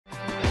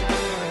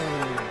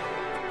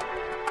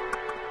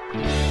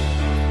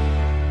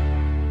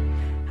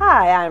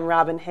Hi, I'm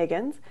Robin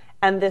Higgins,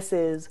 and this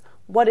is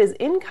What is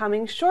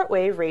Incoming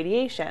Shortwave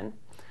Radiation?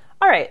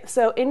 Alright,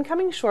 so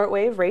incoming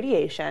shortwave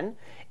radiation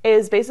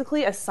is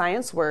basically a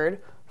science word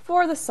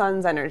for the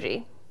sun's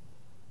energy.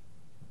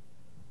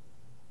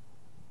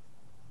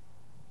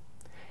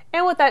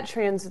 And what that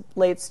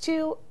translates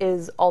to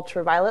is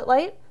ultraviolet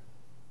light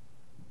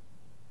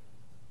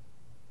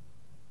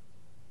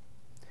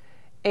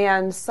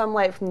and some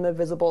light from the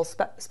visible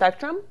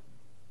spectrum,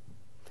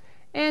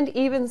 and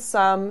even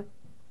some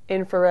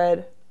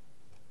infrared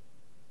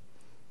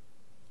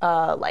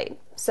light.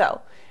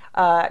 So,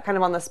 kind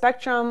of on the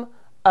spectrum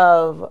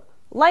of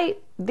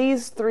light,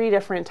 these three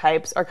different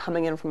types are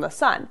coming in from the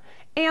sun.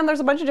 And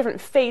there's a bunch of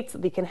different fates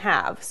that they can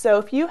have. So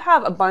if you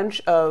have a bunch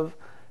of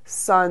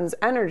sun's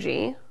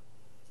energy,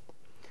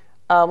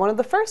 one of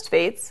the first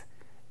fates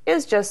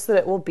is just that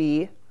it will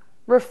be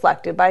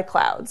reflected by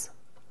clouds.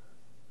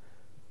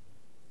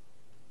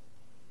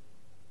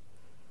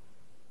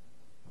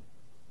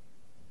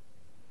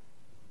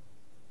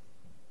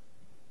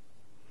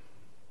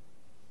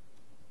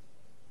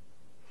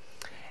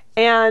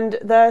 And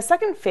the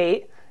second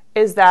fate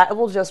is that it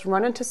will just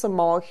run into some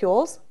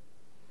molecules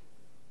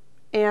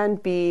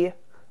and be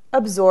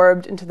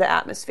absorbed into the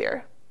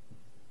atmosphere.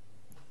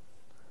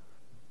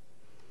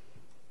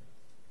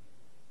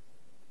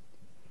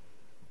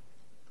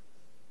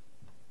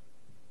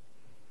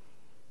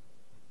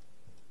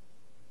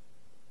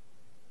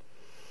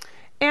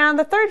 And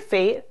the third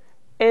fate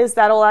is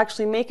that it will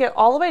actually make it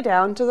all the way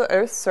down to the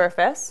Earth's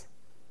surface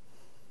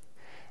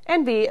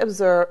and be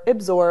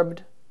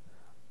absorbed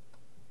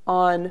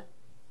on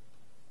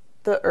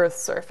the Earth's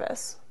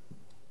surface.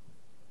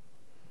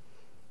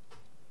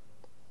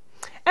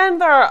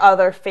 And there are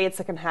other fates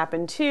that can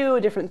happen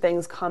too, different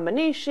things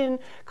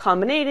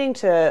combinating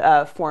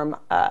to form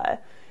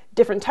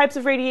different types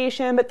of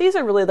radiation, but these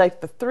are really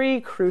like the three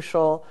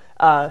crucial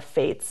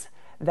fates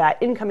that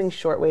incoming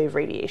shortwave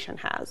radiation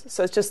has.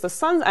 So it's just the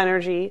sun's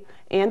energy,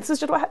 and this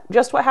is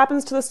just what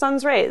happens to the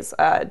sun's rays.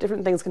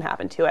 Different things can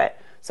happen to it.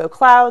 So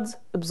clouds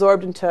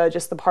absorbed into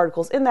just the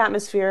particles in the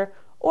atmosphere,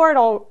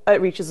 or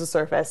it reaches the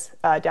surface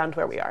down to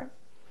where we are.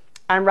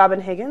 I'm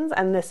Robin Higgins,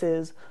 and this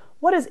is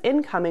What is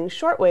Incoming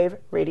Shortwave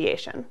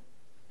Radiation?